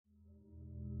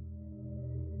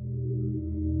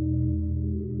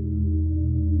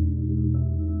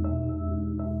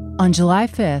On July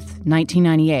 5th,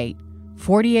 1998,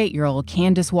 48-year-old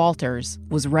Candace Walters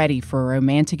was ready for a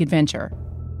romantic adventure.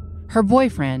 Her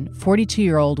boyfriend,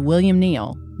 42-year-old William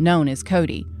Neal, known as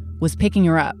Cody, was picking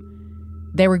her up.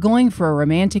 They were going for a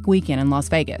romantic weekend in Las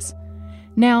Vegas.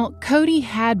 Now, Cody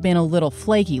had been a little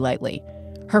flaky lately.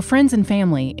 Her friends and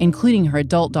family, including her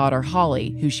adult daughter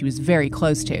Holly, who she was very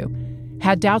close to,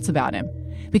 had doubts about him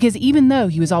because even though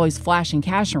he was always flashing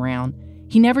cash around,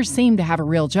 he never seemed to have a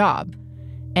real job.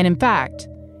 And in fact,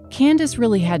 Candace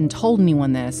really hadn't told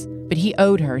anyone this, but he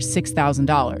owed her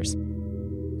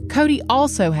 $6,000. Cody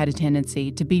also had a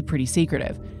tendency to be pretty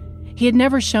secretive. He had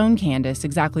never shown Candace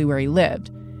exactly where he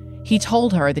lived. He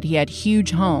told her that he had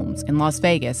huge homes in Las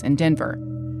Vegas and Denver.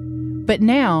 But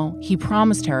now he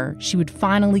promised her she would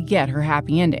finally get her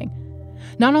happy ending.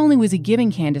 Not only was he giving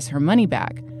Candace her money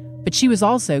back, but she was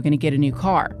also going to get a new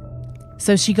car.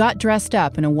 So she got dressed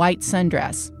up in a white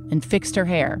sundress and fixed her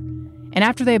hair. And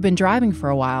after they had been driving for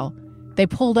a while, they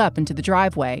pulled up into the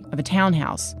driveway of a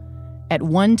townhouse at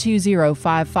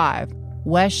 12055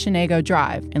 West Shenago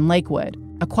Drive in Lakewood,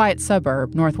 a quiet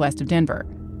suburb northwest of Denver.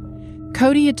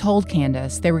 Cody had told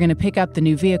Candace they were going to pick up the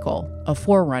new vehicle, a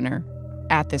 4Runner,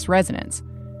 at this residence.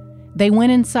 They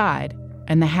went inside,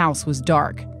 and the house was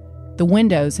dark. The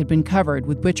windows had been covered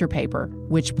with butcher paper,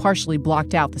 which partially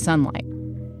blocked out the sunlight.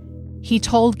 He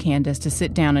told Candace to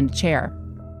sit down in a chair.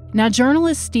 Now,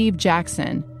 journalist Steve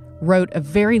Jackson wrote a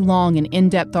very long and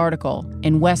in-depth article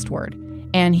in Westward,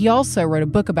 and he also wrote a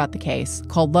book about the case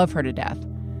called Love Her to Death.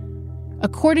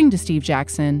 According to Steve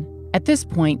Jackson, at this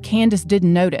point, Candace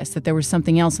didn't notice that there was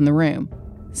something else in the room,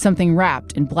 something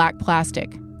wrapped in black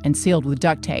plastic and sealed with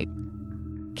duct tape.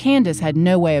 Candace had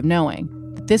no way of knowing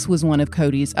that this was one of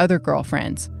Cody's other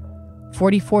girlfriends,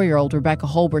 44-year-old Rebecca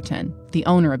Holberton, the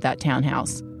owner of that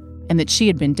townhouse, and that she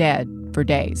had been dead for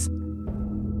days.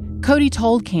 Cody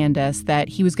told Candace that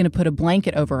he was going to put a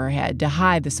blanket over her head to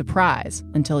hide the surprise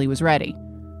until he was ready.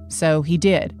 So he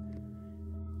did.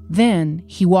 Then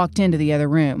he walked into the other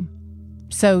room.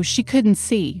 So she couldn't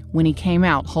see when he came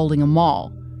out holding a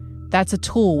maul. That's a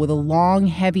tool with a long,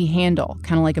 heavy handle,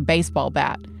 kind of like a baseball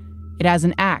bat. It has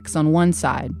an axe on one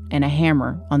side and a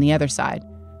hammer on the other side.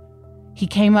 He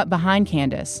came up behind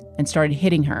Candace and started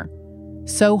hitting her,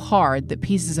 so hard that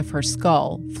pieces of her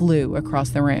skull flew across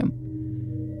the room.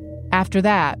 After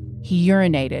that, he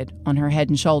urinated on her head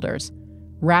and shoulders,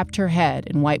 wrapped her head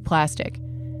in white plastic,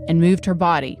 and moved her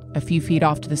body a few feet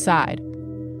off to the side,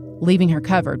 leaving her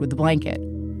covered with the blanket.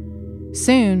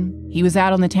 Soon, he was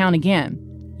out on the town again,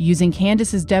 using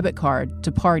Candace's debit card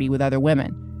to party with other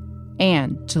women,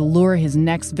 and to lure his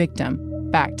next victim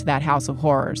back to that house of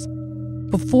horrors.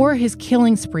 Before his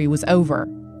killing spree was over,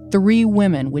 3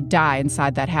 women would die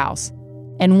inside that house,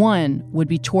 and 1 would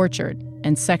be tortured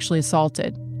and sexually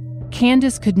assaulted.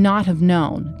 Candace could not have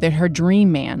known that her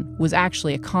dream man was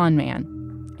actually a con man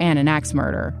and an axe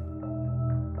murderer.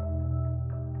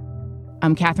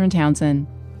 I'm Catherine Townsend.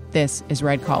 This is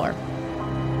Red Collar.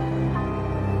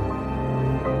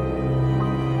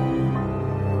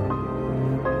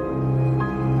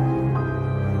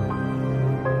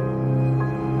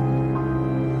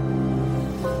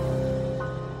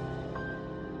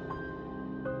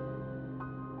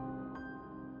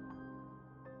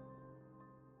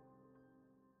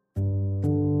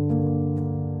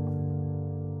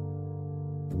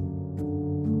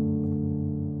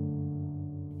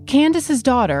 Candace's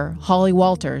daughter, Holly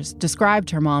Walters, described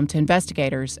her mom to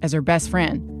investigators as her best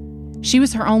friend. She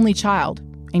was her only child,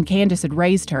 and Candace had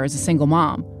raised her as a single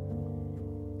mom.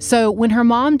 So when her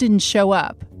mom didn't show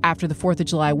up after the 4th of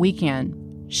July weekend,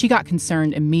 she got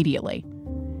concerned immediately.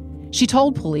 She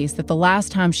told police that the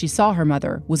last time she saw her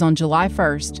mother was on July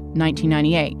 1st,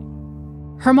 1998.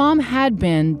 Her mom had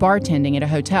been bartending at a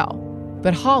hotel,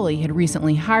 but Holly had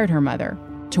recently hired her mother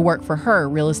to work for her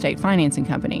real estate financing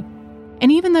company.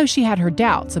 And even though she had her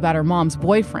doubts about her mom's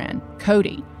boyfriend,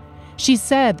 Cody, she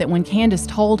said that when Candace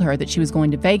told her that she was going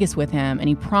to Vegas with him and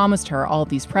he promised her all of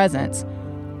these presents,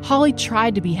 Holly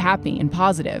tried to be happy and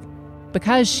positive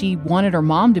because she wanted her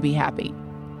mom to be happy.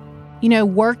 You know,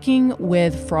 working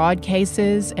with fraud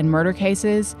cases and murder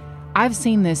cases, I've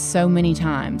seen this so many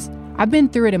times. I've been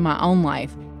through it in my own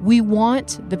life. We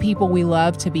want the people we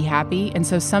love to be happy, and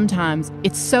so sometimes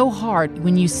it's so hard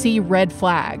when you see red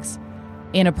flags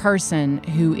in a person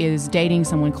who is dating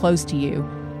someone close to you.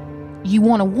 You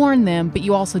want to warn them, but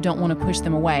you also don't want to push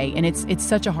them away. And it's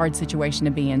such a hard situation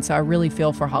to be in. So I really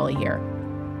feel for Holly here.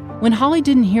 When Holly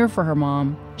didn't hear from her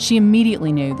mom, she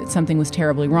immediately knew that something was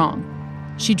terribly wrong.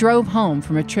 She drove home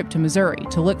from a trip to Missouri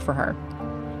to look for her.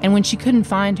 And when she couldn't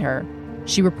find her,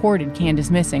 she reported Candace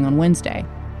missing on Wednesday.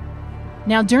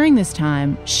 Now, during this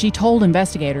time, she told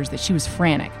investigators that she was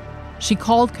frantic. She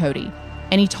called Cody,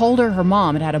 and he told her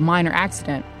mom had had a minor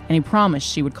accident, and he promised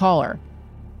she would call her.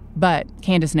 But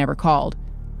Candace never called.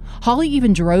 Holly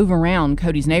even drove around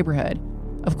Cody's neighborhood.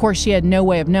 Of course, she had no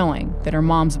way of knowing that her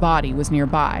mom's body was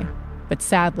nearby, but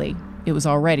sadly, it was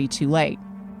already too late.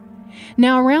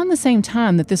 Now, around the same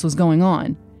time that this was going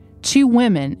on, 2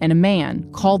 women and a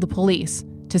man called the police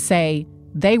to say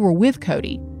they were with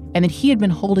Cody and that he had been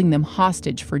holding them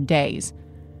hostage for days.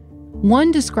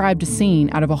 One described a scene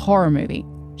out of a horror movie.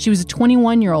 She was a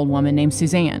 21-year-old woman named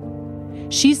Suzanne.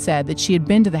 She said that she had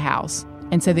been to the house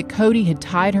and said that Cody had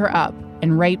tied her up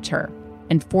and raped her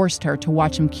and forced her to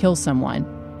watch him kill someone.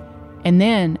 And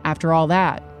then, after all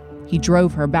that, he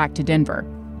drove her back to Denver.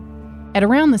 At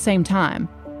around the same time,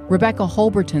 Rebecca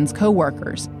Holberton's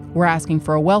co-workers were asking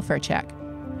for a welfare check.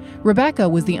 Rebecca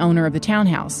was the owner of the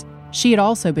townhouse. She had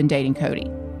also been dating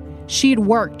Cody. She had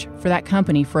worked for that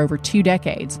company for over 2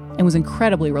 decades and was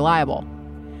incredibly reliable.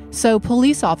 So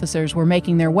police officers were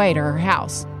making their way to her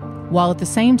house, while at the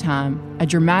same time, a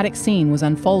dramatic scene was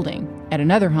unfolding at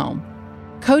another home.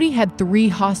 Cody had 3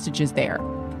 hostages there.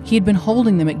 He had been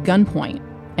holding them at gunpoint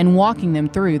and walking them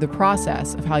through the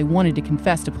process of how he wanted to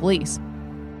confess to police.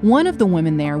 One of the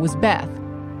women there was Beth,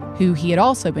 who he had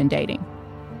also been dating.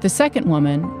 The second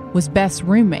woman was Beth's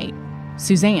roommate,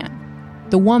 Suzanne,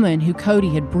 the woman who Cody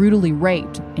had brutally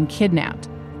raped and kidnapped.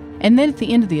 And then at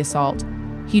the end of the assault,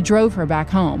 he drove her back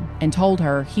home and told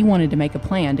her he wanted to make a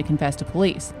plan to confess to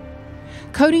police.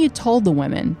 Cody had told the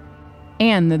women,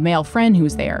 and the male friend who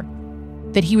was there,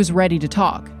 that he was ready to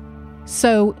talk.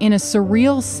 So, in a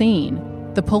surreal scene,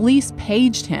 the police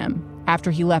paged him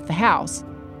after he left the house,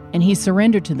 and he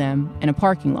surrendered to them in a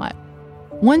parking lot.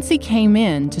 Once he came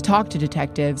in to talk to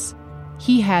detectives,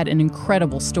 he had an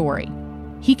incredible story.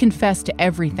 He confessed to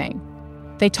everything.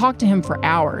 They talked to him for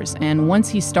hours, and once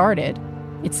he started,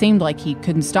 it seemed like he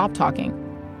couldn't stop talking.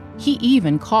 He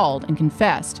even called and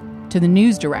confessed to the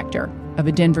news director of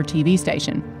a Denver TV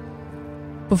station.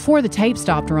 Before the tape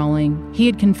stopped rolling, he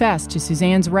had confessed to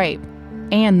Suzanne's rape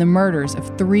and the murders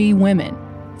of 3 women,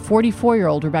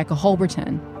 44-year-old Rebecca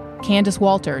Holberton, Candace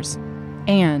Walters,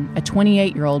 and a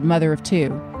 28-year-old mother of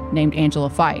 2 named Angela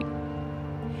Fight.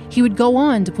 He would go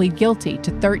on to plead guilty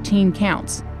to 13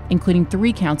 counts, including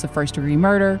 3 counts of first-degree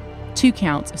murder, 2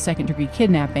 counts of second-degree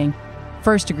kidnapping,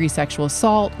 first-degree sexual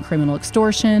assault, criminal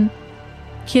extortion,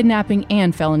 kidnapping,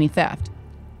 and felony theft.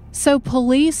 So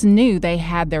police knew they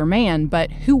had their man, but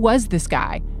who was this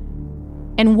guy?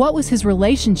 And what was his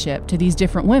relationship to these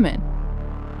different women?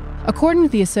 According to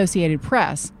the Associated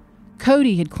Press,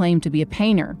 Cody had claimed to be a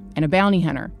painter and a bounty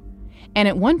hunter. And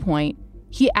at one point,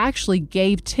 he actually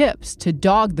gave tips to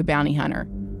Dog the bounty hunter.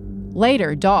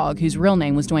 Later, Dog, whose real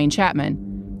name was Dwayne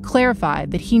Chapman,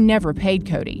 clarified that he never paid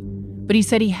Cody, but he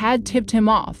said he had tipped him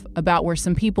off about where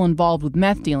some people involved with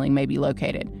meth dealing may be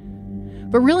located.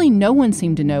 But really, no one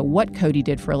seemed to know what Cody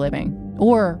did for a living,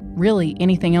 or really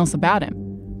anything else about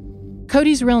him.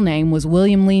 Cody's real name was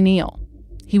William Lee Neal.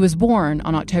 He was born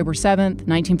on October 7th,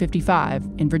 1955,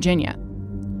 in Virginia.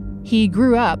 He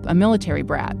grew up a military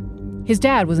brat. His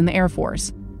dad was in the Air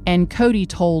Force, and Cody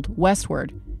told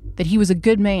Westward that he was a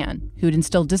good man who had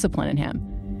instilled discipline in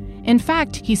him. In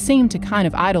fact, he seemed to kind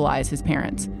of idolize his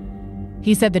parents.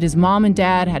 He said that his mom and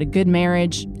dad had a good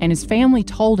marriage, and his family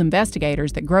told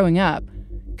investigators that growing up,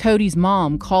 Cody's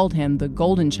mom called him the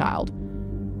golden child.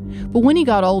 But when he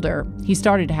got older, he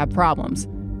started to have problems.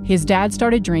 His dad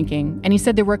started drinking, and he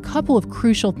said there were a couple of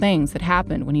crucial things that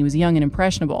happened when he was young and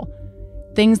impressionable,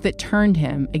 things that turned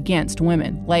him against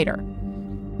women later.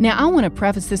 Now, I want to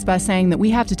preface this by saying that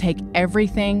we have to take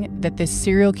everything that this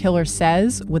serial killer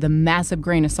says with a massive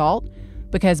grain of salt,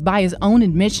 because by his own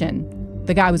admission,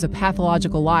 the guy was a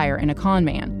pathological liar and a con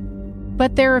man.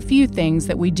 But there are a few things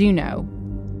that we do know.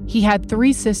 He had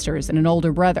 3 sisters and an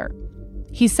older brother.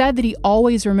 He said that he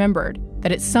always remembered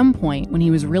that at some point when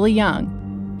he was really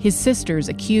young, his sisters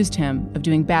accused him of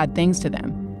doing bad things to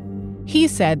them. He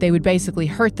said they would basically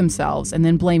hurt themselves and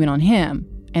then blame it on him,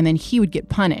 and then he would get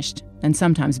punished and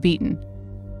sometimes beaten.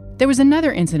 There was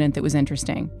another incident that was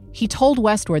interesting. He told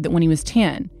Westward that when he was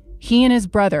 10, he and his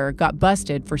brother got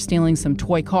busted for stealing some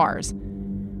toy cars.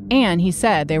 And he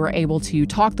said they were able to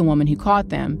talk the woman who caught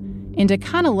them into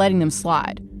kind of letting them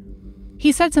slide.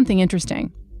 He said something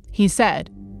interesting. He said,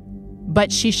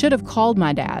 "But she should have called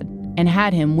my dad and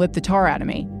had him whip the tar out of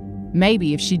me.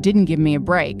 Maybe if she didn't give me a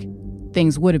break,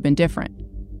 things would have been different."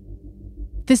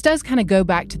 This does kind of go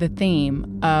back to the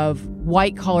theme of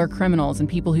white-collar criminals and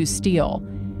people who steal.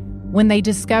 When they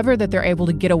discover that they're able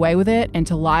to get away with it and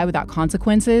to lie without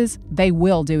consequences, they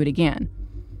will do it again.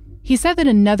 He said that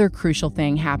another crucial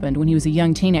thing happened when he was a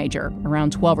young teenager,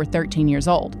 around 12 or 13 years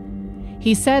old.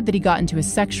 He said that he got into a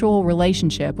sexual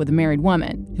relationship with a married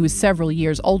woman who was several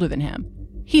years older than him.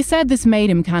 He said this made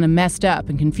him kind of messed up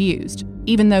and confused,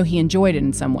 even though he enjoyed it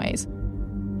in some ways.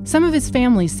 Some of his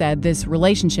family said this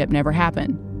relationship never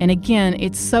happened. And again,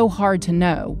 it's so hard to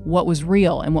know what was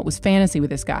real and what was fantasy with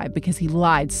this guy because he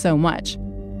lied so much.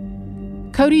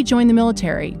 Cody joined the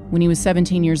military when he was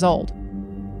 17 years old.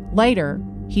 Later,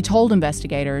 he told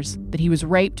investigators that he was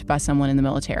raped by someone in the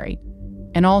military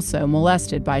and also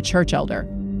molested by a church elder.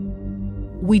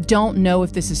 We don't know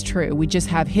if this is true, we just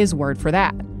have his word for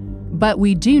that. But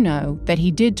we do know that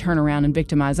he did turn around and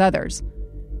victimize others.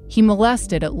 He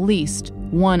molested at least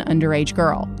one underage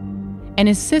girl. And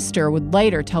his sister would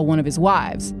later tell one of his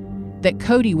wives that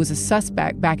Cody was a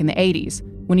suspect back in the 80s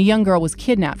when a young girl was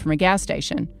kidnapped from a gas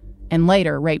station and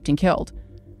later raped and killed.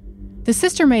 The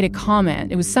sister made a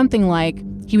comment. It was something like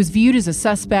he was viewed as a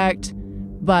suspect,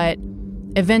 but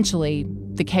eventually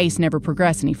the case never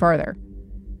progressed any further.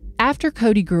 After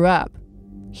Cody grew up,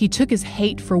 he took his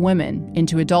hate for women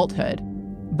into adulthood,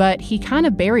 but he kind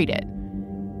of buried it.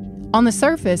 On the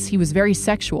surface, he was very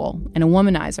sexual and a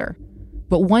womanizer,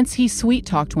 but once he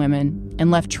sweet-talked women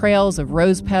and left trails of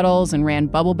rose petals and ran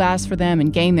bubble baths for them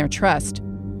and gained their trust,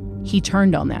 he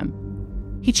turned on them.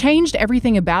 He changed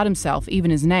everything about himself,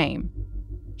 even his name.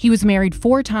 He was married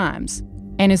 4 times,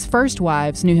 and his first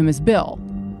wives knew him as Bill.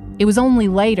 It was only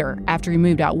later, after he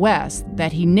moved out west,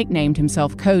 that he nicknamed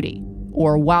himself Cody,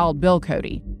 or Wild Bill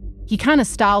Cody. He kind of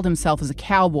styled himself as a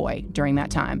cowboy during that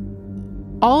time.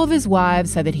 All of his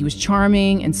wives said that he was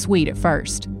charming and sweet at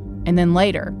first, and then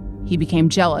later, he became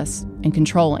jealous and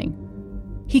controlling.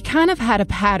 He kind of had a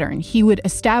pattern. He would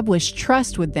establish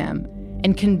trust with them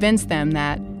and convince them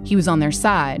that he was on their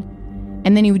side,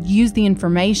 and then he would use the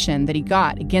information that he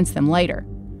got against them later.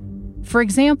 For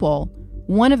example,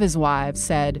 one of his wives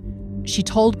said she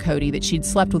told Cody that she'd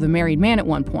slept with a married man at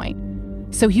one point,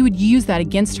 so he would use that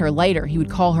against her later. He would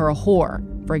call her a whore,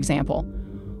 for example.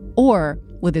 Or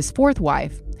with his 4th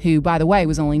wife, who, by the way,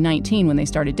 was only 19 when they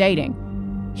started dating,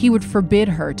 he would forbid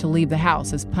her to leave the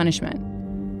house as punishment.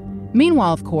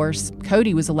 Meanwhile, of course,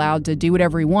 Cody was allowed to do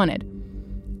whatever he wanted.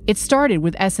 It started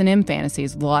with S&M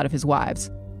fantasies with a lot of his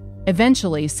wives.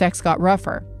 Eventually, sex got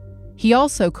rougher. He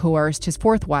also coerced his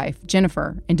 4th wife,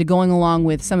 Jennifer, into going along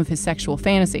with some of his sexual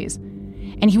fantasies.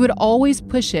 And he would always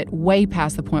push it way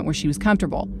past the point where she was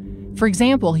comfortable. For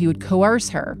example, he would coerce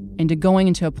her into going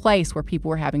into a place where people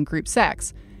were having group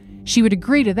sex. She would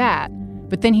agree to that,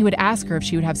 but then he would ask her if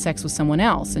she would have sex with someone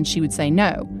else, and she would say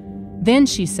no. Then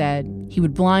she said he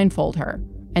would blindfold her,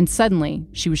 and suddenly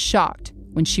she was shocked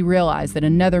when she realized that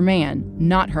another man,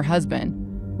 not her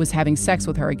husband, was having sex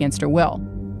with her against her will.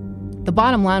 The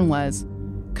bottom line was,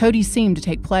 Cody seemed to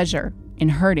take pleasure in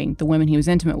hurting the women he was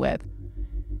intimate with.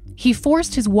 He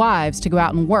forced his wives to go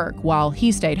out and work while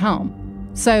he stayed home.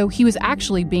 So he was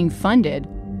actually being funded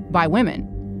by women.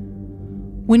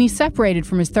 When he separated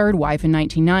from his 3rd wife in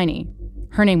 1990,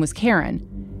 her name was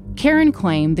Karen, Karen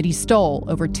claimed that he stole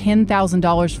over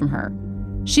 $10,000 from her.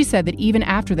 She said that even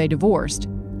after they divorced,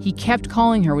 he kept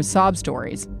calling her with sob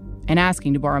stories and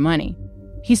asking to borrow money.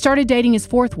 He started dating his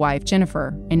 4th wife, Jennifer,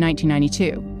 in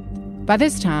 1992. By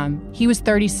this time, he was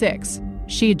 36.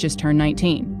 She had just turned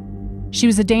 19. She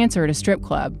was a dancer at a strip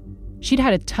club. She'd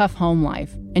had a tough home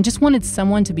life and just wanted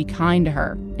someone to be kind to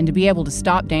her and to be able to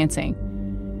stop dancing.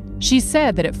 She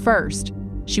said that at first,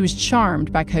 she was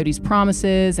charmed by Cody's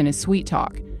promises and his sweet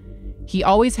talk. He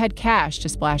always had cash to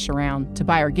splash around to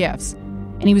buy her gifts,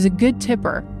 and he was a good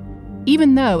tipper,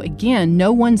 even though, again,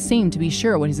 no one seemed to be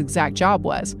sure what his exact job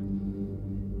was.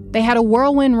 They had a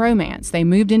whirlwind romance. They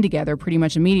moved in together pretty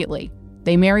much immediately.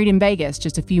 They married in Vegas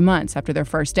just a few months after their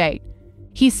first date.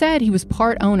 He said he was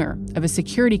part owner of a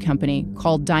security company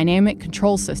called Dynamic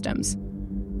Control Systems.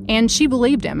 And she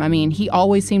believed him. I mean, he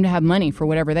always seemed to have money for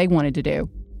whatever they wanted to do.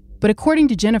 But according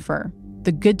to Jennifer,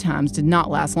 the good times did not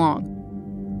last long.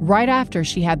 Right after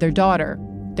she had their daughter,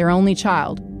 their only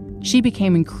child, she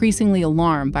became increasingly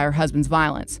alarmed by her husband's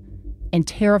violence and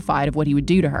terrified of what he would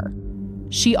do to her.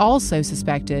 She also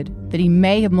suspected that he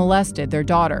may have molested their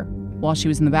daughter while she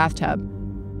was in the bathtub.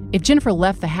 If Jennifer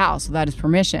left the house without his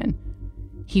permission,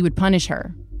 he would punish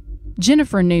her.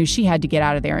 Jennifer knew she had to get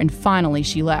out of there, and finally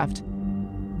she left.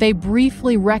 They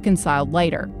briefly reconciled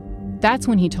later. That's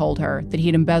when he told her that he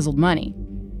had embezzled money.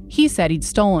 He said he'd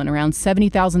stolen around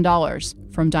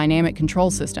 $70,000 from Dynamic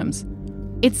Control Systems.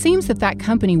 It seems that that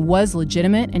company was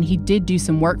legitimate and he did do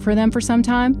some work for them for some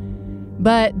time,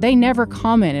 but they never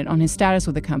commented on his status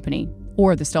with the company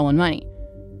or the stolen money.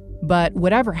 But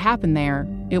whatever happened there,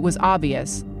 it was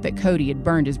obvious that Cody had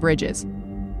burned his bridges.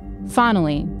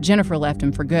 Finally, Jennifer left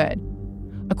him for good.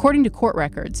 According to court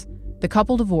records, the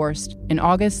couple divorced in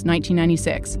August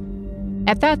 1996.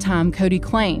 At that time, Cody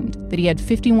claimed that he had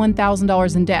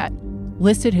 $51,000 in debt,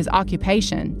 listed his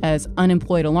occupation as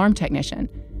unemployed alarm technician,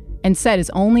 and said his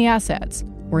only assets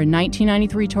were a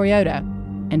 1993 Toyota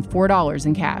and $4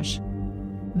 in cash.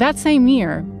 That same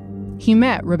year, he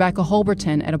met Rebecca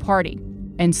Holberton at a party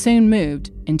and soon moved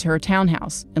into her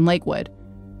townhouse in Lakewood.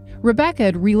 Rebecca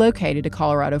had relocated to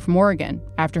Colorado from Oregon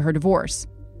after her divorce.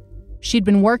 She'd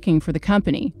been working for the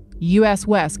company, U.S.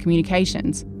 West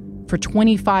Communications, for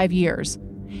 25 years.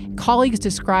 Colleagues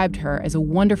described her as a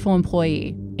wonderful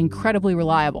employee, incredibly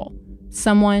reliable,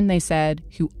 someone, they said,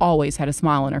 who always had a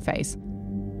smile on her face.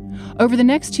 Over the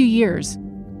next 2 years,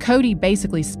 Cody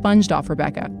basically sponged off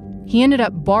Rebecca. He ended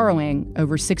up borrowing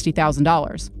over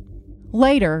 $60,000.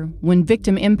 Later, when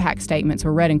victim impact statements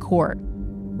were read in court,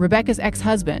 Rebecca's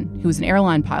ex-husband, who was an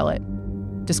airline pilot,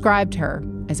 described her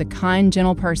as a kind,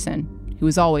 gentle person who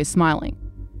was always smiling.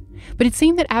 But it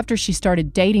seemed that after she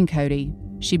started dating Cody,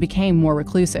 she became more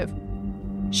reclusive.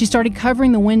 She started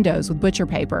covering the windows with butcher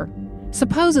paper.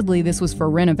 Supposedly this was for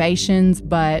renovations,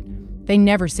 but they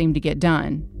never seemed to get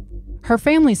done. Her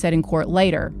family said in court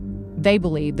later, they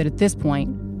believed that at this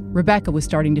point, Rebecca was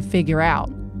starting to figure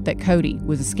out that Cody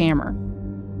was a scammer.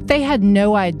 They had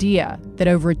no idea that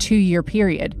over a 2-year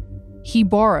period, he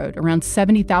borrowed around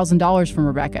 $70,000 from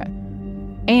Rebecca,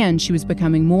 and she was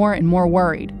becoming more and more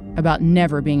worried about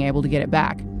never being able to get it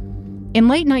back. In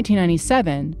late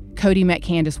 1997, Cody met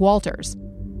Candace Walters.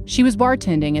 She was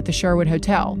bartending at the Sherwood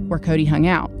Hotel where Cody hung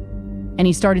out, and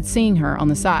he started seeing her on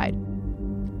the side.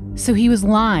 So he was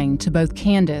lying to both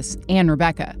Candace and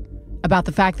Rebecca about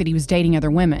the fact that he was dating other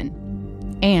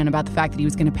women and about the fact that he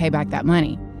was going to pay back that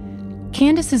money.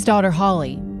 Candace's daughter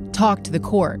Holly talked to the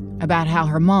court about how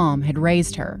her mom had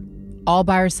raised her all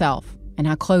by herself and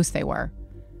how close they were.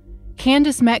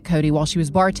 Candace met Cody while she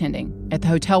was bartending at the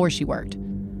hotel where she worked.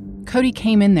 Cody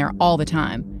came in there all the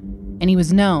time, and he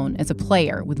was known as a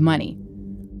player with money.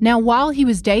 Now, while he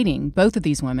was dating both of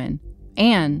these women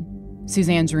and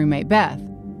Suzanne's roommate Beth,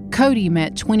 Cody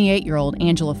met 28-year-old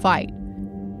Angela Fite.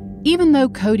 Even though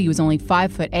Cody was only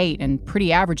 5'8" and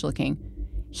pretty average looking,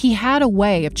 he had a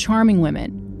way of charming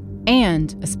women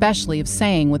and especially of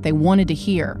saying what they wanted to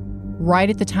hear right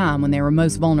at the time when they were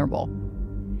most vulnerable.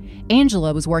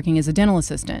 Angela was working as a dental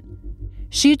assistant.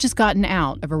 She had just gotten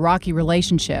out of a rocky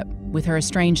relationship with her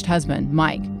estranged husband,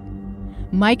 Mike.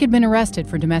 Mike had been arrested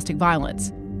for domestic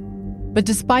violence. But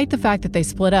despite the fact that they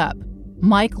split up,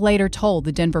 Mike later told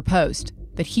the Denver Post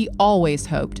that he always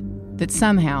hoped that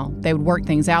somehow they would work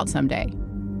things out someday.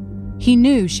 He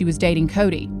knew she was dating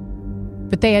Cody,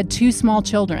 but they had 2 small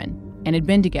children and had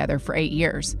been together for 8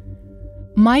 years.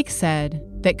 Mike said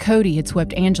that Cody had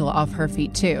swept Angela off her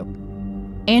feet too.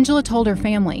 Angela told her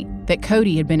family that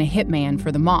Cody had been a hitman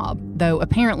for the mob, though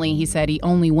apparently he said he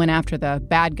only went after the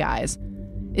bad guys.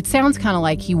 It sounds kind of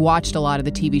like he watched a lot of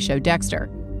the TV show Dexter.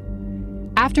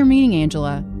 After meeting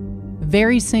Angela,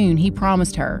 very soon he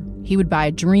promised her he would buy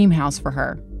a dream house for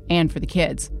her and for the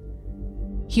kids.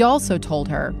 He also told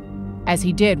her, as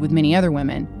he did with many other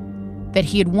women, that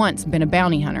he had once been a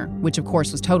bounty hunter, which of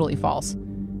course was totally false.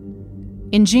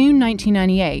 In June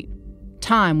 1998,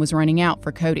 time was running out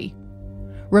for Cody.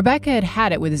 Rebecca had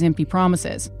had it with his empty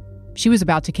promises. She was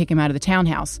about to kick him out of the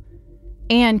townhouse.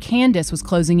 And Candace was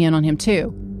closing in on him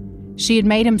too. She had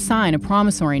made him sign a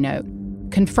promissory note,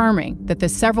 confirming that the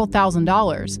several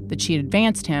 $1,000s that she had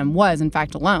advanced him was in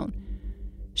fact a loan.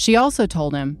 She also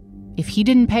told him if he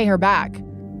didn't pay her back,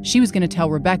 she was going to tell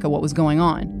Rebecca what was going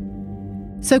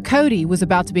on. So Cody was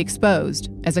about to be exposed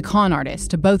as a con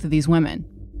artist to both of these women,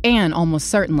 and almost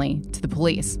certainly to the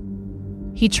police.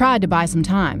 He tried to buy some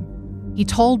time. He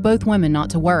told both women not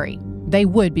to worry. They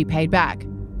would be paid back.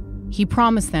 He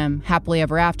promised them happily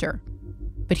ever after.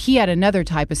 But he had another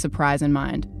type of surprise in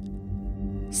mind.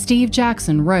 Steve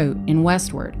Jackson wrote in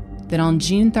Westward that on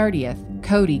June 30th,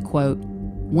 Cody, quote,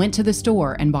 went to the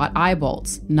store and bought eye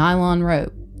bolts, nylon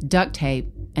rope, duct tape,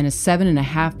 and a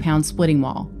 7.5-pound splitting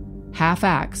maul, half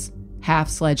axe, half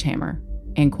sledgehammer,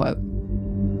 end quote.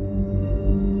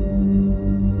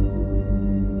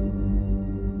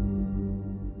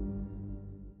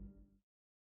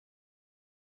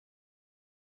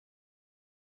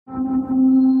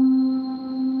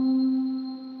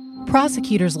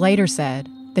 Prosecutors later said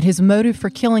that his motive for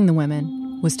killing the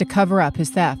women was to cover up his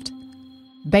theft.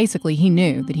 Basically, he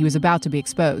knew that he was about to be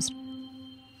exposed.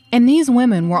 And these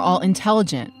women were all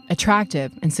intelligent,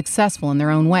 attractive, and successful in their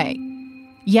own way.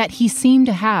 Yet he seemed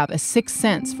to have a sixth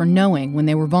sense for knowing when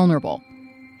they were vulnerable.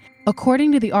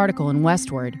 According to the article in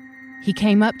Westward, he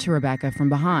came up to Rebecca from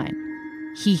behind.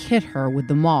 he hit her with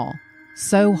the maul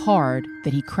so hard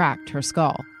that he cracked her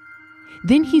skull.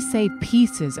 Then he saved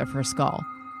pieces of her skull.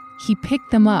 He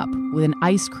picked them up with an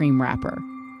ice cream wrapper.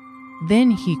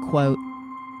 Then he, quote,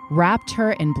 wrapped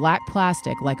her in black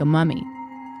plastic like a mummy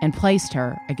and placed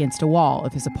her against a wall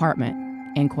of his apartment,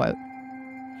 end quote.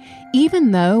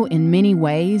 Even though in many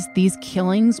ways these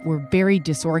killings were very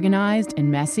disorganized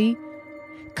and messy,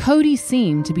 Cody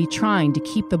seemed to be trying to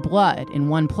keep the blood in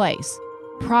one place,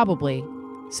 probably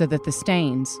so that the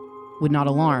stains would not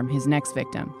alarm his next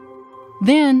victim.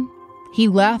 Then he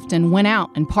left and went out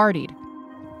and partied.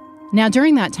 Now,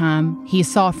 during that time, he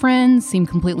saw friends, seemed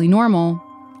completely normal,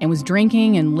 and was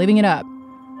drinking and living it up.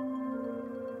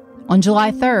 On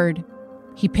July 3rd,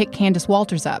 he picked Candace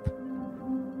Walters up.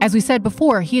 As we said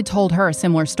before, he had told her a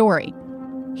similar story.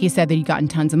 He said that he'd gotten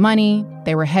tons of money,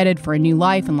 they were headed for a new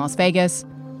life in Las Vegas.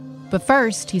 But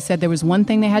first, he said there was one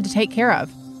thing they had to take care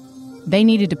of. They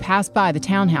needed to pass by the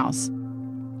townhouse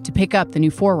to pick up the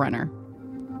new 4Runner.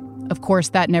 Of course,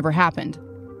 that never happened.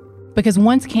 Because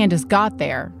once Candace got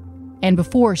there, and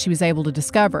before she was able to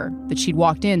discover that she'd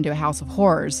walked into a house of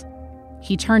horrors,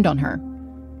 he turned on her.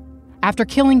 After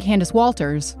killing Candace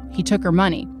Walters, he took her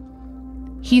money.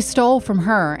 He stole from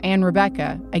her and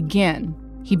Rebecca again.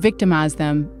 He victimized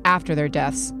them after their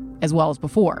deaths, as well as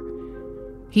before.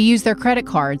 He used their credit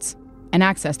cards and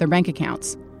accessed their bank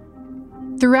accounts.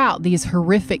 Throughout these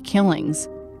horrific killings,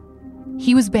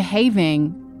 he was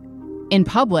behaving in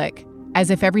public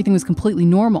as if everything was completely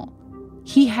normal.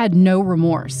 He had no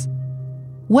remorse.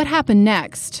 What happened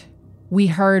next? We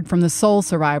heard from the sole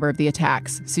survivor of the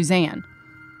attacks, Suzanne.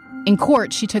 In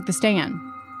court, she took the stand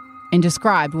and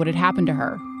described what had happened to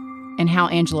her and how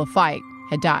Angela Fite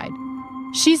had died.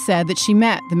 She said that she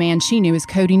met the man she knew as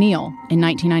Cody Neal in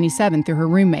 1997 through her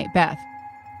roommate, Beth.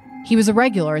 He was a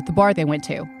regular at the bar they went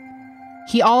to.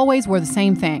 He always wore the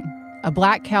same thing, a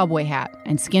black cowboy hat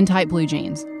and skin-tight blue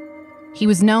jeans. He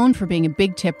was known for being a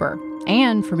big tipper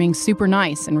and for being super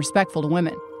nice and respectful to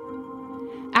women.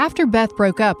 After Beth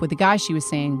broke up with the guy she was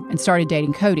seeing and started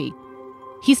dating Cody,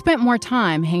 he spent more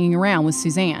time hanging around with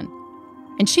Suzanne,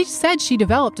 and she said she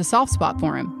developed a soft spot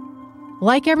for him.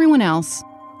 Like everyone else,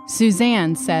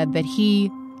 Suzanne said that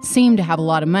he seemed to have a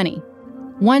lot of money.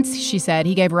 Once, she said,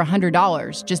 he gave her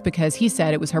 $100 just because he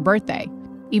said it was her birthday,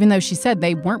 even though she said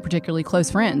they weren't particularly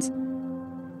close friends.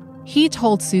 He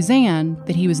told Suzanne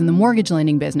that he was in the mortgage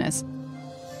lending business.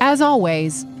 As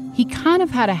always, he kind of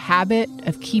had a habit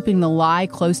of keeping the lie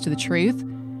close to the truth.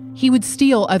 He would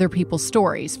steal other people's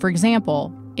stories. For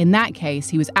example, in that case,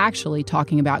 he was actually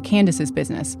talking about Candace's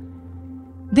business.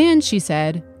 Then, she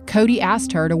said, Cody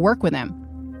asked her to work with him.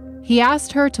 He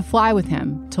asked her to fly with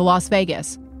him to Las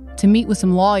Vegas to meet with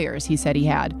some lawyers he said he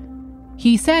had.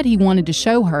 He said he wanted to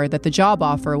show her that the job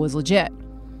offer was legit.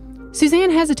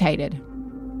 Suzanne hesitated,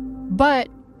 but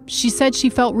she said she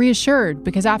felt reassured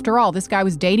because, after all, this guy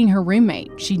was dating her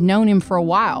roommate. She'd known him for a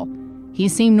while. He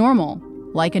seemed normal,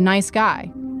 like a nice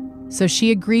guy. So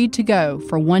she agreed to go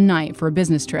for one night for a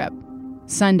business trip,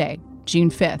 Sunday, June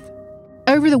 5th.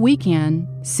 Over the weekend,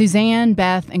 Suzanne,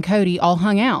 Beth, and Cody all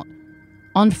hung out.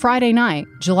 On Friday night,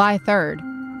 July 3rd,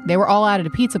 they were all out at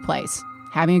a pizza place,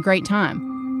 having a great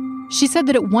time. She said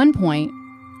that at one point,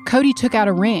 Cody took out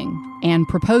a ring and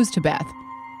proposed to Beth.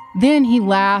 Then he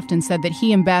laughed and said that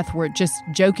he and Beth were just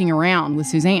joking around with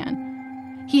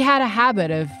Suzanne. He had a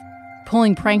habit of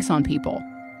pulling pranks on people.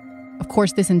 Of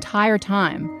course, this entire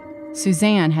time,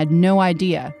 Suzanne had no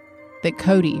idea that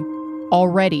Cody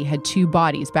already had 2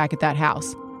 bodies back at that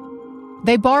house.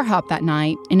 They bar hopped that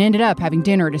night and ended up having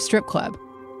dinner at a strip club.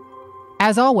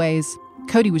 As always,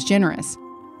 Cody was generous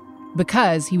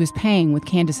because he was paying with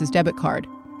Candace's debit card.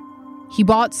 He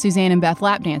bought Suzanne and Beth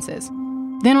lap dances.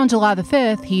 Then on July the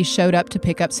 5th, he showed up to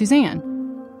pick up Suzanne.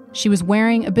 She was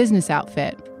wearing a business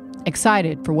outfit,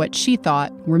 excited for what she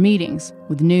thought were meetings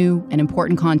with new and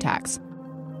important contacts.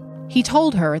 He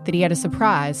told her that he had a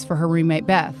surprise for her roommate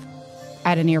Beth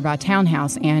at a nearby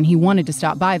townhouse, and he wanted to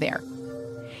stop by there.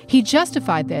 He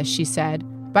justified this, she said,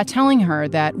 by telling her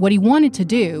that what he wanted to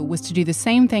do was to do the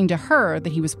same thing to her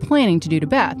that he was planning to do to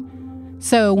Beth.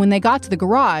 So when they got to the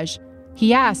garage,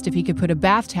 he asked if he could put a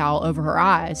bath towel over her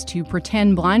eyes to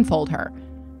pretend blindfold her.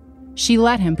 She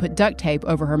let him put duct tape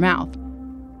over her mouth.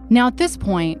 Now at this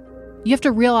point, you have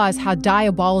to realize how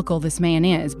diabolical this man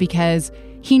is, because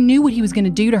he knew what he was going to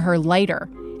do to her later,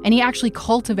 and he actually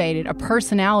cultivated a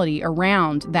personality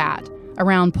around that,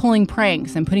 around pulling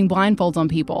pranks and putting blindfolds on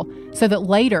people, so that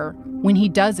later, when he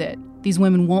does it, these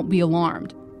women won't be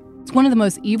alarmed. It's one of the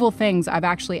most evil things I've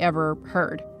actually ever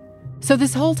heard. So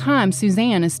this whole time,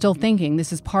 Suzanne is still thinking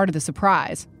this is part of the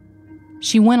surprise.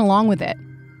 She went along with it.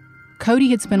 Cody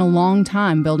had spent a long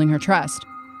time building her trust.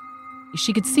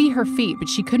 She could see her feet, but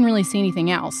she couldn't really see anything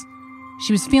else.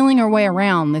 She was feeling her way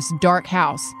around this dark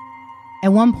house.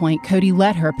 At one point, Cody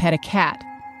let her pet a cat,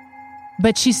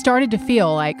 but she started to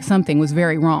feel like something was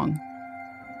very wrong.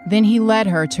 Then he led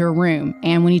her to her room,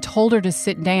 and when he told her to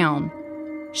sit down,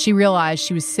 she realized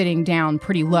she was sitting down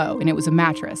pretty low, and it was a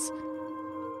mattress.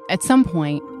 At some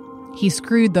point, he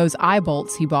screwed those eye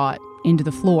bolts he bought into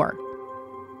the floor.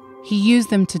 He used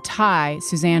them to tie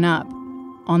Suzanne up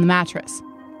on the mattress.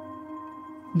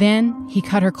 Then he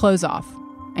cut her clothes off,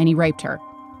 and he raped her.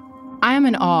 I am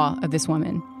in awe of this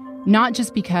woman, not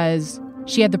just because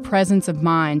she had the presence of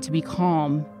mind to be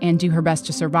calm and do her best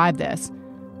to survive this,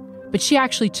 but she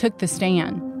actually took the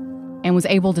stand and was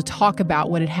able to talk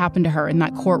about what had happened to her in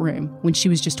that courtroom when she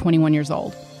was just 21 years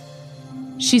old.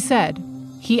 She said,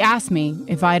 "He asked me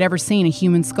if I had ever seen a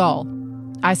human skull.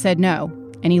 I said no,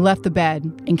 and he left the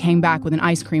bed and came back with an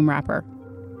ice cream wrapper.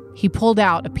 He pulled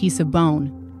out a piece of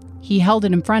bone. He held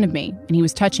it in front of me, and he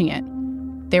was touching it.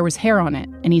 There was hair on it,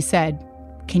 and he said,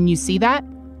 'Can you see that?'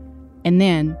 And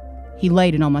then he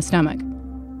laid it on my stomach."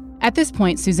 At this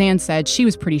point, Suzanne said she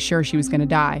was pretty sure she was going to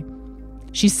die.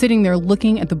 She's sitting there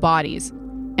looking at the bodies,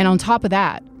 and on top of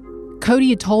that, Cody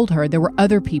had told her there were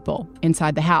other people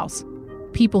inside the house,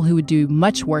 people who would do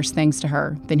much worse things to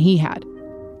her than he had.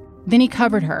 Then he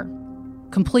covered her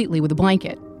completely with a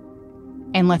blanket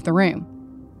and left the room.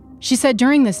 She said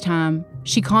during this time,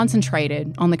 she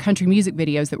concentrated on the country music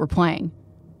videos that were playing.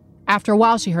 After a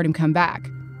while, she heard him come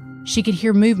back. She could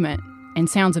hear movement and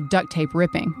sounds of duct tape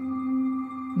ripping.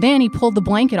 Then he pulled the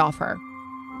blanket off her.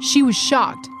 She was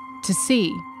shocked to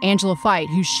see Angela Fight,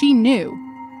 who she knew,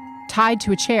 tied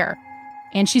to a chair,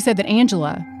 and she said that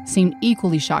Angela seemed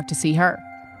equally shocked to see her.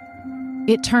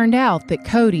 It turned out that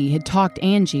Cody had talked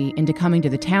Angie into coming to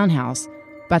the townhouse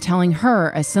by telling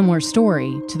her a similar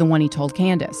story to the one he told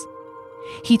Candace.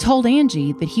 He told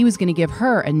Angie that he was going to give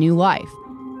her a new life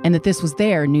and that this was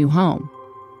their new home.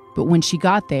 But when she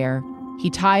got there, he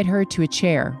tied her to a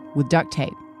chair with duct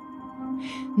tape.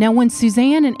 Now, when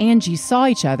Suzanne and Angie saw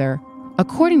each other,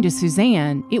 according to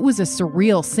Suzanne, it was a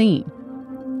surreal scene.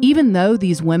 Even though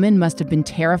these women must have been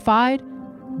terrified,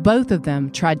 both of them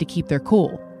tried to keep their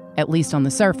cool, at least on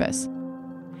the surface.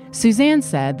 Suzanne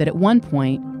said that at one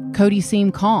point, Cody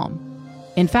seemed calm.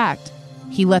 In fact,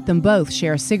 he let them both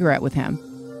share a cigarette with him.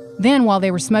 Then, while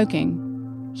they were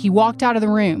smoking, he walked out of the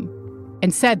room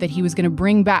and said that he was going to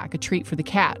bring back a treat for the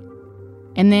cat.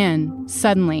 And then,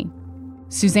 suddenly,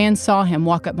 Suzanne saw him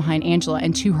walk up behind Angela,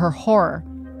 and to her horror,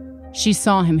 she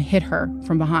saw him hit her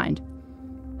from behind.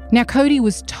 Now, Cody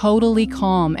was totally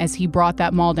calm as he brought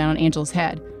that maul down on Angela's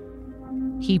head.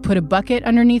 He put a bucket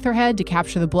underneath her head to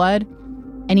capture the blood,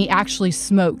 and he actually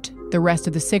smoked the rest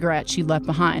of the cigarette she'd left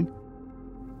behind.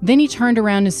 Then he turned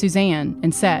around to Suzanne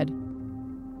and said,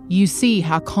 "You see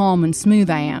how calm and smooth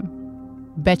I am.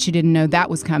 Bet you didn't know that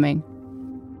was coming."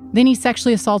 Then he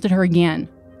sexually assaulted her again,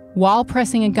 while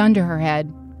pressing a gun to her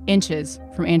head, inches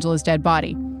from Angela's dead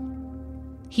body.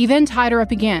 He then tied her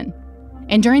up again,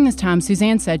 and during this time,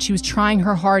 Suzanne said she was trying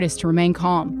her hardest to remain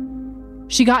calm.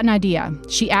 She got an idea.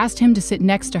 She asked him to sit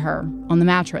next to her on the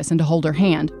mattress and to hold her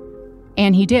hand,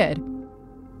 and he did.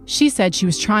 She said she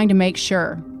was trying to make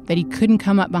sure that he couldn't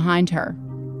come up behind her,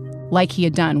 like he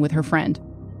had done with her friend.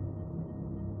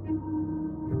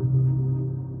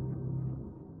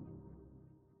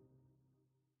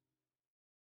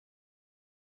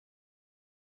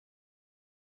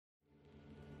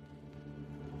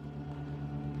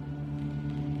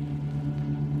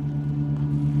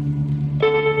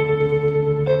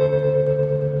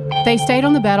 They stayed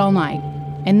on the bed all night,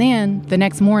 and then, the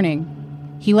next morning,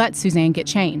 he let Suzanne get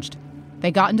changed.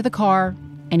 They got into the car,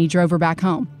 and he drove her back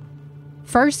home.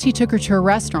 First, he took her to a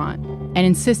restaurant and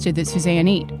insisted that Suzanne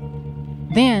eat.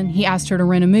 Then, he asked her to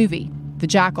rent a movie, The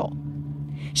Jackal.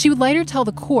 She would later tell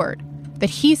the court that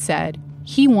he said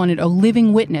he wanted a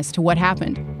living witness to what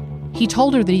happened. He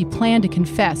told her that he planned to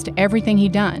confess to everything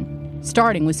he'd done,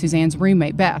 starting with Suzanne's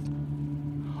roommate, Beth.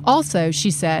 Also,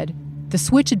 she said, the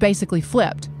switch had basically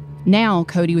flipped. Now,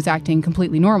 Cody was acting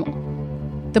completely normal.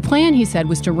 The plan, he said,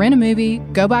 was to rent a movie,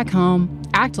 go back home,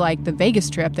 act like the Vegas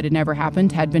trip that had never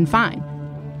happened had been fine,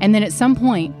 and then at some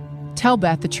point, tell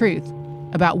Beth the truth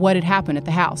about what had happened at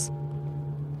the house.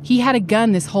 He had a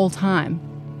gun this whole time,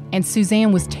 and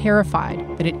Suzanne was terrified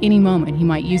that at any moment he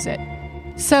might use it.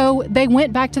 So they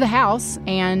went back to the house,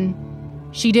 and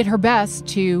she did her best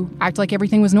to act like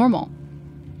everything was normal.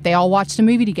 They all watched a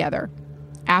movie together.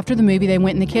 After the movie, they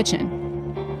went in the kitchen.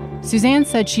 Suzanne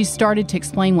said she started to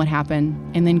explain what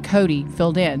happened, and then Cody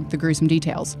filled in the gruesome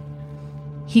details.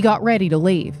 He got ready to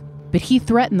leave, but he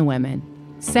threatened the women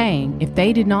saying if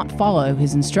they did not follow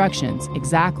his instructions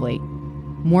exactly,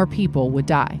 more people would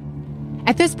die.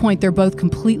 At this point, they're both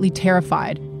completely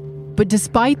terrified. But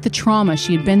despite the trauma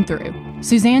she had been through,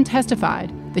 Suzanne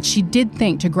testified that she did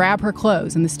think to grab her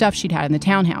clothes and the stuff she'd had in the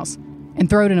townhouse and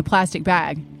throw it in a plastic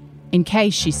bag, in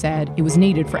case, she said, it was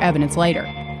needed for evidence later.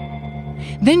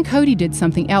 Then Cody did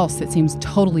something else that seems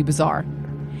totally bizarre.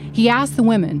 He asked the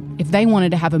women if they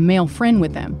wanted to have a male friend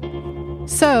with them.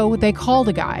 So they called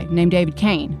a guy named David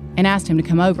Kane and asked him to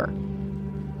come over.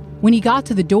 When he got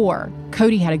to the door,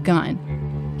 Cody had a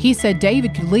gun. He said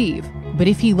David could leave, but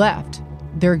if he left,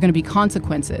 there are going to be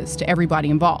consequences to everybody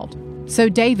involved. So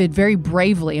David, very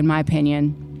bravely, in my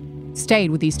opinion,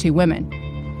 stayed with these two women.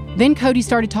 Then Cody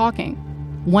started talking.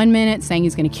 1 minute saying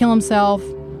he's going to kill himself,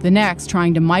 the next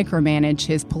trying to micromanage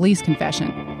his police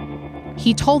confession.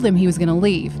 He told them he was going to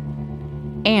leave,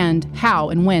 and how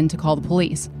and when to call the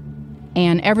police.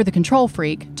 And Ever the Control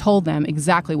Freak told them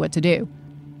exactly what to do.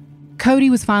 Cody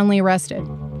was finally arrested.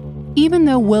 Even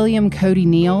though William Cody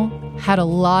Neal had a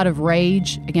lot of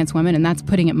rage against women, and that's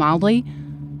putting it mildly,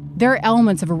 there are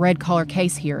elements of a red-collar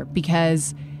case here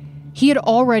because he had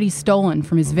already stolen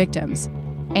from his victims.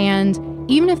 And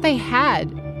even if they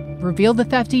had revealed the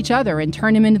theft to each other and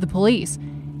turned him into the police,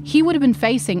 he would have been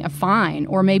facing a fine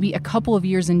or maybe a couple of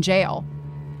years in jail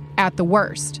at the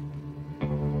worst.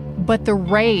 But the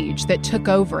rage that took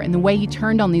over and the way he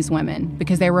turned on these women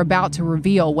because they were about to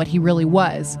reveal what he really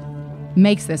was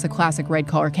makes this a classic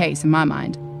red-collar case in my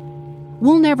mind.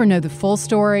 We'll never know the full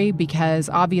story because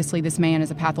obviously this man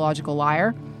is a pathological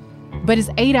liar, but his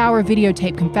 8-hour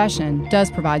videotape confession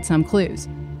does provide some clues.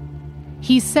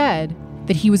 He said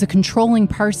that he was a controlling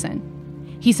person.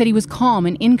 He said he was calm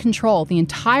and in control the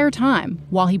entire time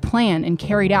while he planned and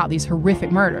carried out these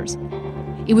horrific murders.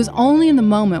 It was only in the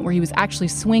moment where he was actually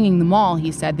swinging the maul,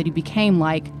 he said, that he became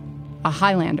like a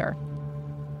Highlander.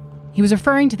 He was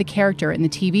referring to the character in the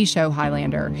TV show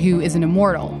Highlander, who is an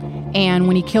immortal, and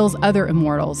when he kills other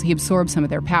immortals, he absorbs some of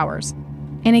their powers.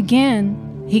 And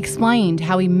again, he explained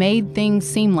how he made things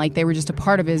seem like they were just a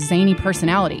part of his zany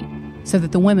personality so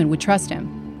that the women would trust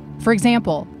him. For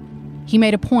example, he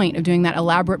made a point of doing that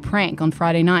elaborate prank on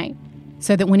Friday night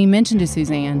so that when he mentioned to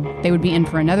Suzanne they would be in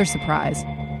for another surprise,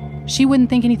 she wouldn't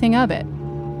think anything of it.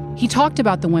 He talked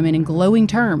about the women in glowing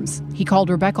terms. He called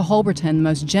Rebecca Holberton the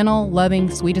most gentle, loving,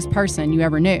 sweetest person you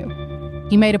ever knew.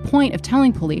 He made a point of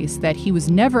telling police that he was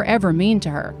never ever mean to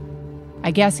her.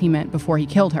 I guess he meant before he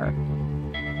killed her.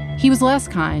 He was less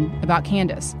kind about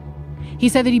Candace. He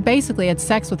said that he basically had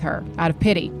sex with her out of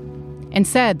pity and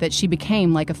said that she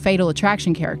became like a Fatal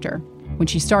Attraction character when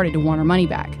she started to want her money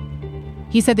back.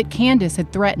 He said that Candace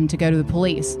had threatened to go to the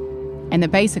police and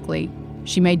that basically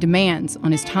she made demands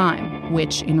on his time,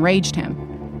 which enraged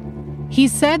him. He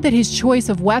said that his choice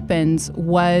of weapons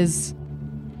was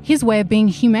his way of being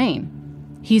humane.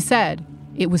 He said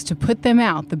it was to put them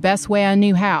out the best way I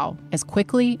knew how, as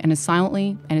quickly and as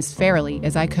silently and as fairly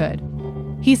as I could.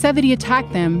 He said that he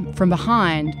attacked them from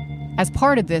behind as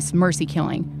part of this mercy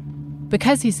killing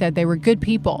because he said they were good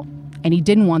people and he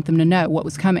didn't want them to know what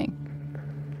was coming.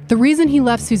 The reason he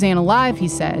left Suzanne alive, he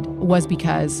said, was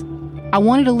because I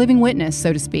wanted a living witness,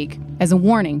 so to speak, as a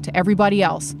warning to everybody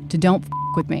else to don't f***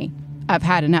 with me. I've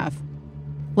had enough.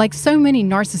 Like so many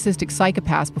narcissistic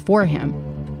psychopaths before him,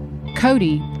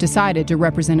 Cody decided to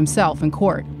represent himself in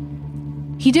court.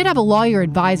 He did have a lawyer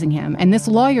advising him, and this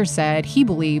lawyer said he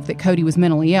believed that Cody was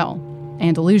mentally ill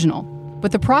and delusional.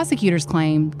 But the prosecutors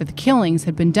claimed that the killings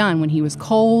had been done when he was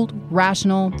cold,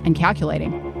 rational, and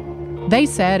calculating. They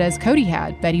said, as Cody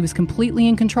had, that he was completely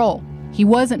in control. He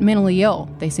wasn't mentally ill,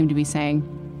 they seemed to be saying,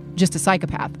 just a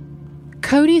psychopath.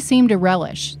 Cody seemed to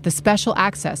relish the special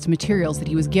access to materials that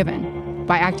he was given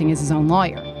by acting as his own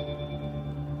lawyer.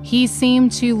 He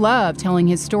seemed to love telling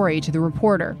his story to the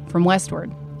reporter from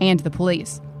Westward and to the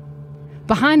police.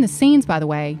 Behind the scenes, by the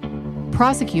way,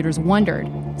 prosecutors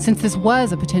wondered, since this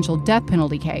was a potential death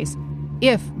penalty case,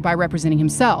 if, by representing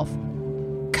himself,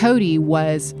 Cody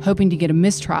was hoping to get a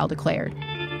mistrial declared.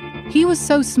 He was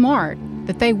so smart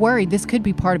that they worried this could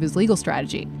be part of his legal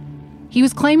strategy. He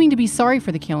was claiming to be sorry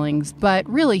for the killings, but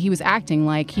really he was acting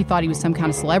like he thought he was some kind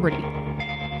of celebrity.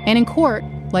 And in court,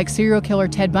 like serial killer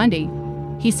Ted Bundy,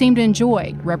 he seemed to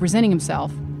enjoy representing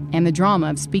himself and the drama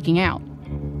of speaking out.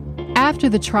 After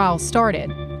the trial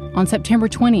started, on September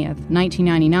 20th,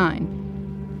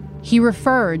 1999, he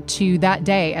referred to that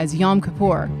day as Yom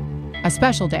Kippur, a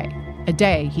special day, a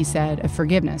day, he said, of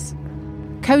forgiveness.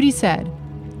 Cody said,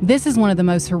 "This is one of the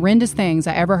most horrendous things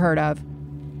I ever heard of.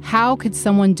 How could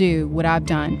someone do what I've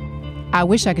done? I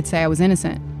wish I could say I was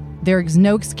innocent. There is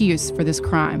no excuse for this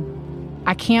crime.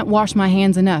 I can't wash my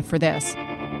hands enough for this."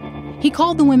 He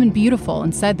called the women beautiful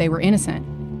and said they were innocent.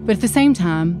 But at the same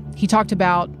time, he talked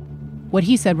about what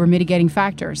he said were mitigating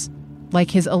factors,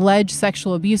 like his alleged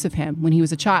sexual abuse of him when he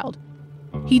was a child.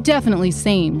 He definitely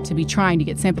seemed to be trying to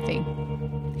get sympathy.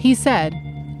 He said,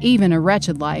 even a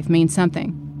wretched life means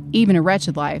something. Even a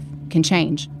wretched life can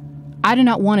change. I do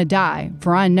not want to die,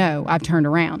 for I know I've turned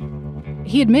around.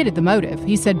 He admitted the motive.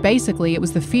 He said basically it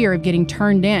was the fear of getting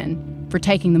turned in for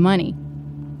taking the money.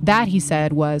 That, he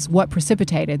said, was what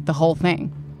precipitated the whole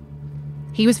thing.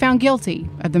 He was found guilty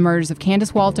of the murders of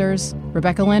Candace Walters,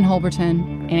 Rebecca Lynn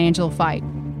Holberton, and Angela Fight,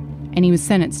 and he was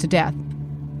sentenced to death.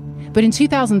 But in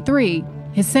 2003,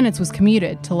 his sentence was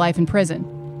commuted to life in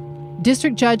prison.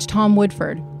 District Judge Tom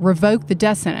Woodford revoked the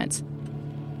death sentence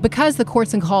because the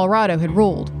courts in Colorado had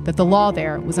ruled that the law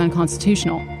there was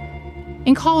unconstitutional.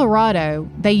 In Colorado,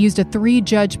 they used a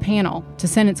 3-judge panel to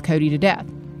sentence Cody to death,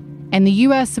 and the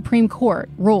U.S. Supreme Court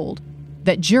ruled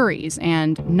that juries,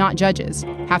 and not judges,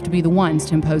 have to be the ones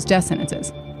to impose death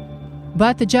sentences.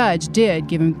 But the judge did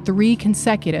give him 3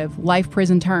 consecutive life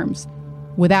prison terms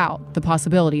without the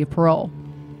possibility of parole.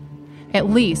 At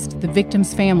least the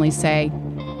victims' families say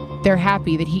they're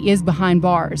happy that he is behind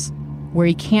bars where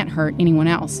he can't hurt anyone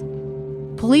else.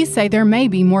 Police say there may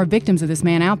be more victims of this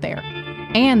man out there,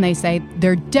 and they say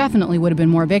there definitely would have been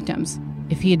more victims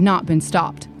if he had not been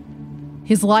stopped.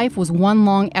 His life was one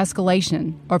long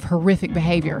escalation of horrific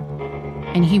behavior,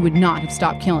 and he would not have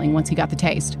stopped killing once he got the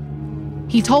taste.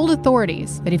 He told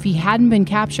authorities that if he hadn't been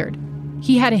captured,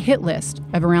 he had a hit list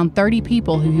of around 30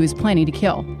 people who he was planning to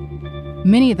kill.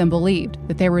 Many of them believed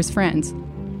that they were his friends.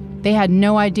 They had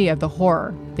no idea of the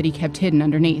horror that he kept hidden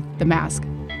underneath the mask.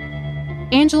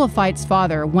 Angela Fight's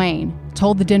father, Wayne,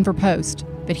 told the Denver Post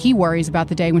that he worries about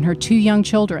the day when her 2 young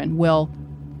children will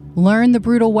learn the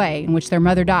brutal way in which their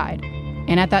mother died,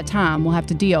 and at that time will have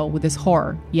to deal with this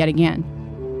horror yet again.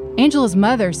 Angela's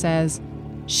mother says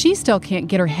she still can't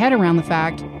get her head around the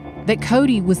fact that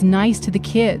Cody was nice to the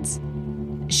kids.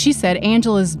 She said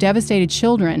Angela's devastated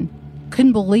children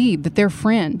couldn't believe that their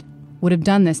friend would have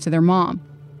done this to their mom.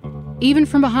 Even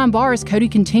from behind bars, Cody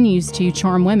continues to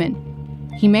charm women.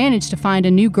 He managed to find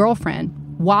a new girlfriend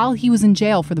while he was in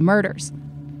jail for the murders,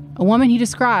 a woman he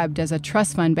described as a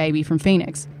trust fund baby from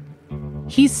Phoenix.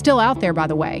 He's still out there, by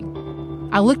the way.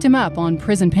 I looked him up on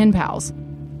Prison Pen Pals.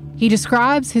 He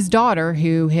describes his daughter,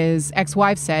 who his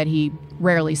ex-wife said he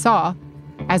rarely saw,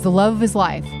 as the love of his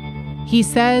life. He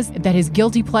says that his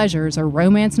guilty pleasures are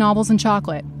romance novels and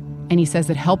chocolate, and he says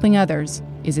that helping others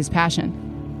is his passion.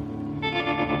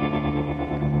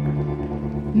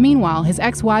 Meanwhile, his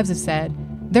ex-wives have said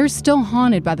they're still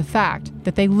haunted by the fact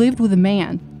that they lived with a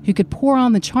man who could pour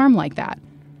on the charm like that,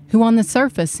 who on the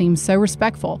surface seems so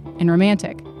respectful and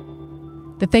romantic.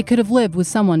 That they could have lived with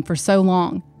someone for so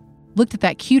long, looked at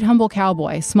that cute, humble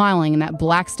cowboy smiling in that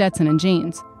black Stetson and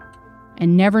jeans,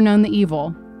 and never known the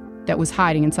evil that was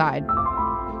hiding inside.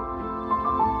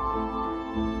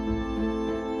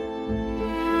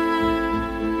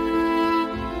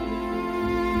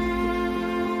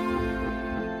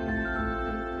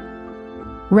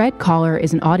 Red Collar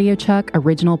is an AudioChuck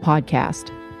original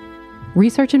podcast.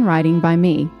 Research and writing by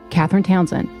me, Katherine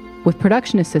Townsend, with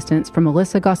production assistance from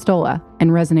Melissa Gostola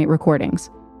and Resonate Recordings.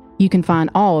 You can find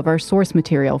all of our source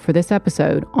material for this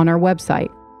episode on our website,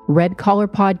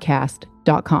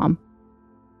 redcollarpodcast.com.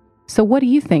 So what do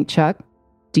you think, Chuck?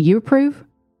 Do you approve?